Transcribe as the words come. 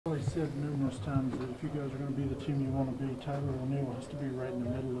I've said numerous times that if you guys are going to be the team you want to be, Tyler O'Neill has to be right in the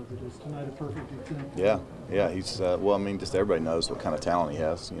middle of it. Is tonight a perfect example? Yeah, he's well. I mean, just everybody knows what kind of talent he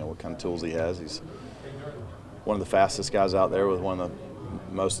has. You know what kind of tools he has. He's one of the fastest guys out there with one of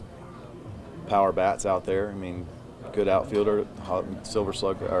the most power bats out there. I mean, good outfielder, silver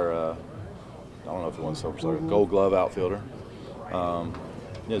slugger, or I don't know if he won silver slugger, gold glove outfielder.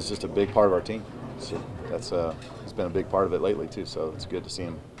 It's just a big part of our team. So that's he's been a big part of it lately too. So it's good to see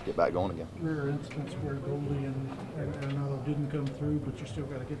him get back going again. Rare instance where Goldie and Arnaldo didn't come through, but you still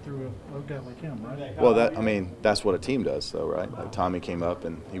got to get through a guy like him, right? Well, that's what a team does, though, right? Like Tommy came up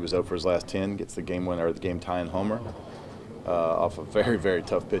and he was 0 for his last 10, gets the game winner or the game tying homer off a very, very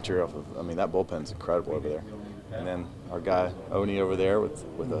tough pitcher. That bullpen's incredible over there. And then our guy Oni over there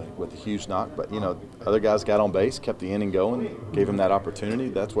with a huge knock. But other guys got on base, kept the inning going, gave him that opportunity.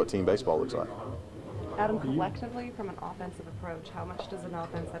 That's what team baseball looks like. Adam, collectively, from an offensive approach, how much does an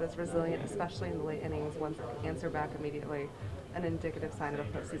offense that is resilient, especially in the late innings, once it can answer back immediately, an indicative sign of a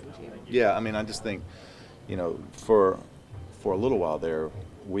postseason team? Yeah, I just think, for a little while there,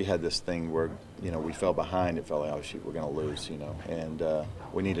 we had this thing where, we fell behind. It felt like, oh, shoot, we're going to lose, and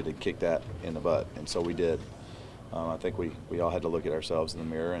we needed to kick that in the butt, and so we did. I think we all had to look at ourselves in the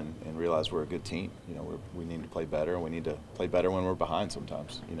mirror and realize we're a good team. We need to play better, and we need to play better when we're behind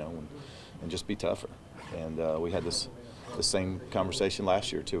sometimes, and just be tougher. And we had the same conversation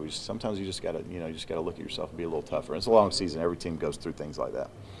last year too. Sometimes you just gotta look at yourself and be a little tougher. It's a long season. Every team goes through things like that.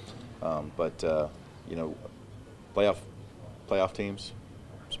 But playoff teams,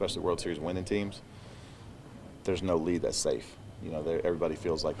 especially World Series winning teams, there's no lead that's safe. Everybody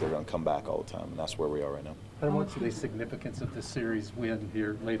feels like they're going to come back all the time, and that's where we are right now. And what's the significance of this series win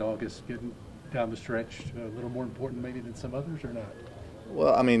here late August, getting down the stretch, a little more important maybe than some others, or not?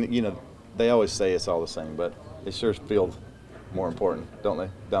 Well, they always say it's all the same, but it sure feels more important, don't they,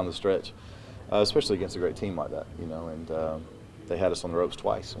 down the stretch, especially against a great team like that, and they had us on the ropes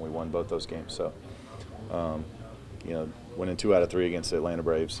twice, and we won both those games. So, winning 2 out of 3 against the Atlanta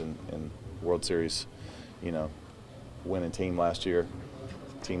Braves and World Series, winning team last year,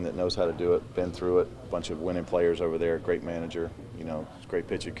 team that knows how to do it, been through it, a bunch of winning players over there, great manager, great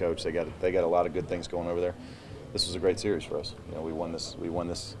pitching coach. They got a lot of good things going over there. This was a great series for us. We won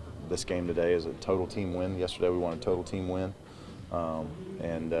this game today as a total team win. Yesterday we won a total team win,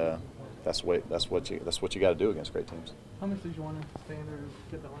 and that's what you got to do against great teams. How much did you want to stand or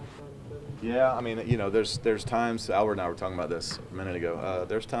get the line? Yeah, there's times. Albert and I were talking about this a minute ago.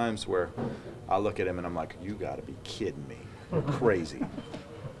 There's times where I look at him and I'm like, you got to be kidding me. You're crazy.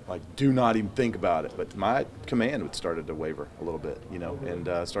 Like, do not even think about it. But my command had started to waver a little bit,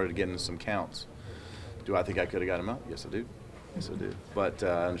 and started getting some counts. Do I think I could have got him out? Yes, I do. Yes, I do. But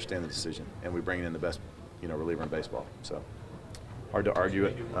I understand the decision, and we bring in the best, reliever in baseball. So hard to argue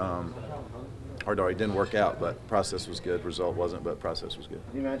it. It didn't work out, but process was good. Result wasn't, but process was good.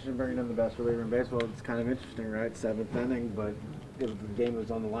 You mentioned bringing in the best reliever in baseball. It's kind of interesting, right? 7th inning, but if the game was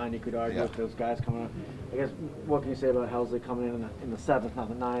on the line, you could argue with those guys coming up. I guess, what can you say about Helsley coming in the 7th, not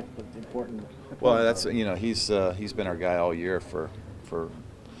the 9th, but important? Well, that's he's been our guy all year for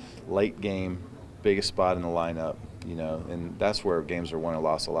late game, biggest spot in the lineup. And that's where games are won and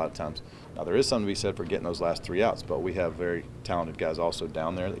lost a lot of times. Now, there is something to be said for getting those last 3 outs, but we have very talented guys also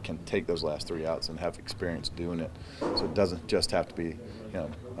down there that can take those last 3 outs and have experience doing it. So it doesn't just have to be,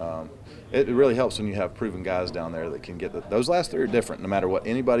 it really helps when you have proven guys down there that can get those last 3 are different. No matter what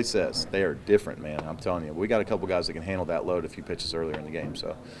anybody says, they are different, man. I'm telling you. We got a couple guys that can handle that load a few pitches earlier in the game.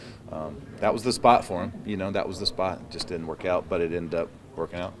 So that was the spot for him. That was the spot. It just didn't work out, but it ended up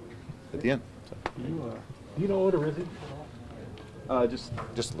working out at the end. So. Do you know what is it?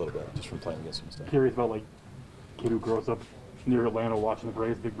 Just a little bit, just from playing against him and stuff. Curious about kid who grows up near Atlanta watching the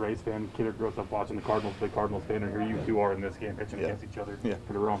Braves, big Braves fan, kid who grows up watching the Cardinals, big Cardinals fan, and here you two are in this game pitching against each other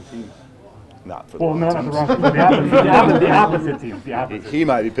for the wrong team. Not for the wrong team. Not the wrong team. The opposite team. The opposite. He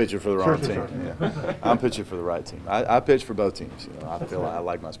might be pitching for the wrong team. Sure. Yeah. I'm pitching for the right team. I pitch for both teams. I feel I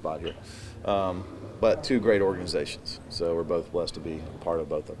like my spot here. But 2 great organizations, so we're both blessed to be a part of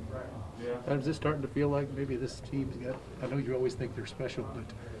both of them. And is it starting to feel like maybe this team's got, I know you always think they're special, but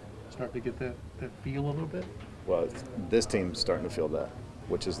starting to get that feel a little bit? Well, this team's starting to feel that,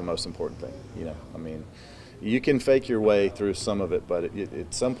 which is the most important thing. You can fake your way through some of it, but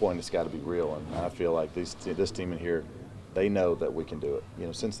at some point it's got to be real. And I feel like this team in here, they know that we can do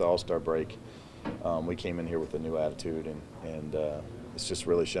it. Since the All-Star break, we came in here with a new attitude, and it's just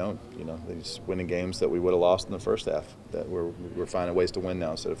really shown. They're just winning games that we would have lost in the first half. That we're finding ways to win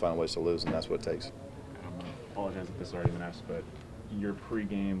now instead of finding ways to lose, and that's what it takes. I apologize if this has already been asked, but your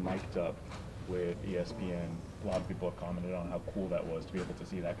pregame mic'd up with ESPN a lot of people have commented on how cool that was to be able to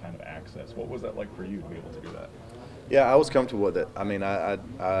see that kind of access. What was that like for you to be able to do that? Yeah, I was comfortable with it. I mean,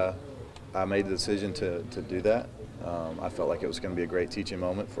 I made the decision to do that. I felt like it was going to be a great teaching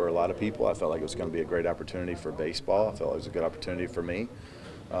moment for a lot of people. I felt like it was going to be a great opportunity for baseball. I felt like it was a good opportunity for me.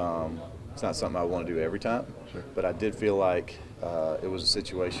 It's not something I want to do every time, but I did feel like it was a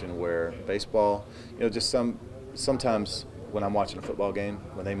situation where baseball, just sometimes when I'm watching a football game,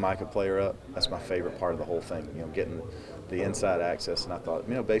 when they mic a player up, that's my favorite part of the whole thing, getting the inside access. And I thought,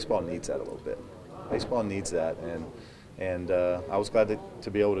 baseball needs that a little bit. Baseball needs that, and I was glad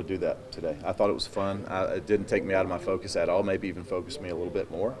to be able to do that today. I thought it was fun. It didn't take me out of my focus at all, maybe even focused me a little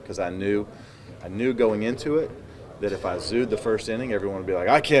bit more, because I knew going into it that if I zooed the first inning, everyone would be like,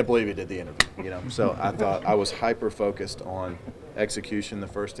 I can't believe he did the interview. So I thought I was hyper-focused on execution the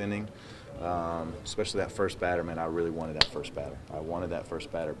first inning, especially that first batter. Man, I really wanted that first batter. I wanted that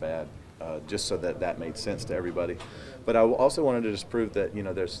first batter bad, just so that made sense to everybody. But I also wanted to just prove that,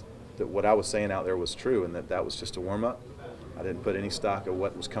 that what I was saying out there was true, and that was just a warm-up. I didn't put any stock of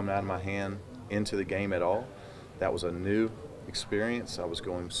what was coming out of my hand into the game at all. That was a new experience. I was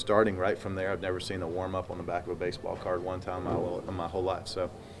starting right from there. I've never seen a warm-up on the back of a baseball card one time in my whole life.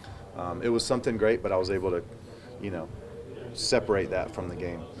 So it was something great, but I was able to, separate that from the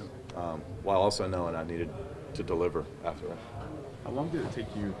game, while also knowing I needed to deliver after that. How long did it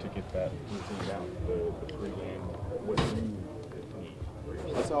take you to get that routine down, the pregame? What do you need?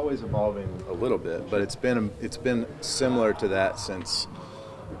 It's always evolving a little bit, but it's been similar to that since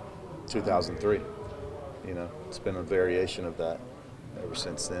 2003. It's been a variation of that ever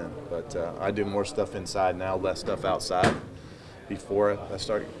since then. But I do more stuff inside now, less stuff outside. Before I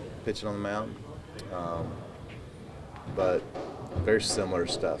started pitching on the mound, but very similar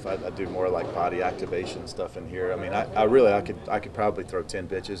stuff. I do more like body activation stuff in here. I mean, I could probably throw 10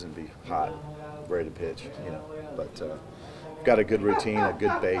 pitches and be hot, ready to pitch. But got a good routine, a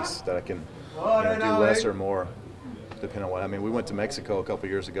good base that I can do less or more, depending on what. I mean, we went to Mexico a couple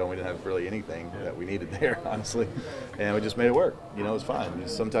years ago and we didn't have really anything that we needed there, honestly, and we just made it work. It was fine.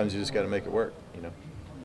 Sometimes you just got to make it work.